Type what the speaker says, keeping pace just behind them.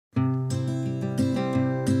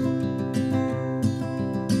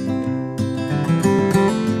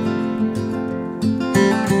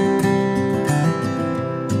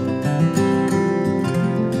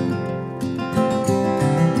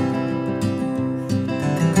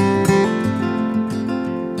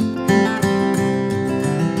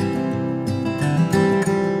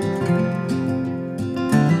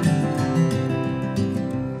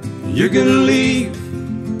gonna leave,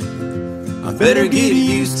 I better get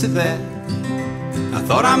used to that. I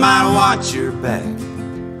thought I might watch your back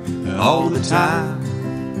all the time.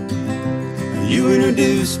 You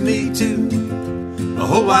introduced me to a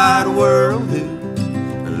whole wide world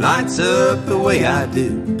who lights up the way I do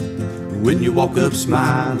when you walk up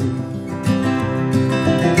smiling.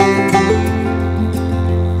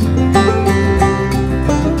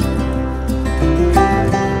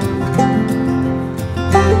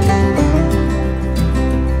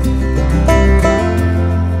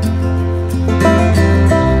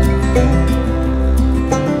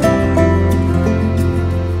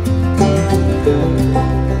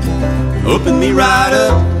 Open me right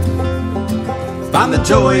up, find the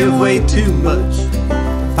joy of way too much,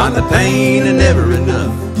 find the pain of never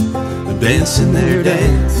enough, dancing their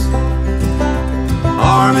dance,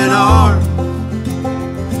 arm in arm,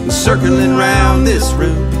 circling round this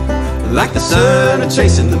room, like the sun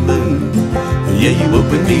chasing the moon. Yeah, you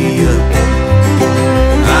open me up,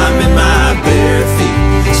 I'm in my bare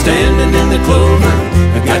feet, standing in the clover,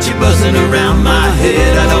 I got you buzzing around my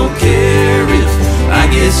head. I don't care if I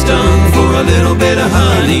get stung for a little bit of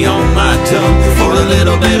honey on my tongue, for a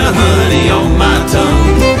little bit of honey on my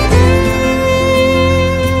tongue.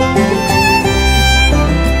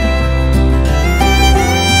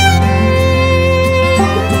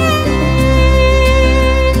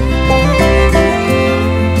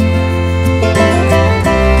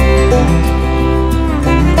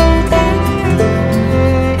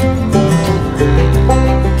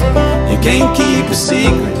 You can't keep a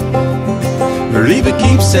secret or leave a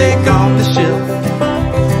keepsake on the shelf.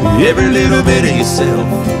 Every little bit of yourself,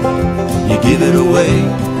 you give it away.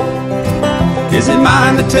 Is it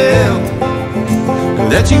mine to tell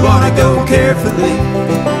that you ought to go carefully?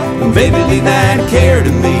 Baby, leave that care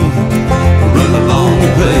to me, run along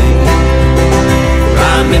and play.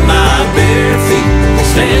 I'm in my bare feet,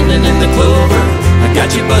 standing in the clover, I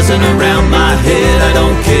got you buzzing around my head. I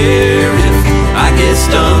don't care if I get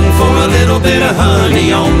stung for a little bit of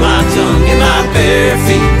honey on my tongue. In my bare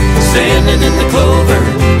feet, standing in the clover,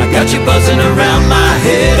 I got you buzzing around my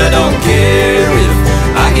head. I don't care if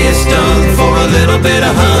I get stung for a little bit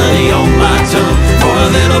of honey on my tongue, for a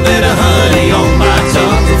little bit of honey on my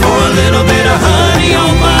tongue, for a little bit of honey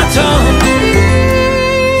on my tongue.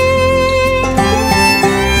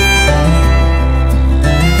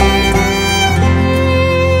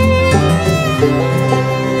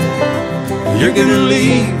 You're gonna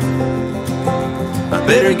leave, I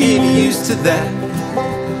better get used to that.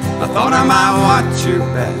 I thought I might watch your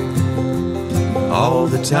back all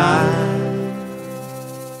the time.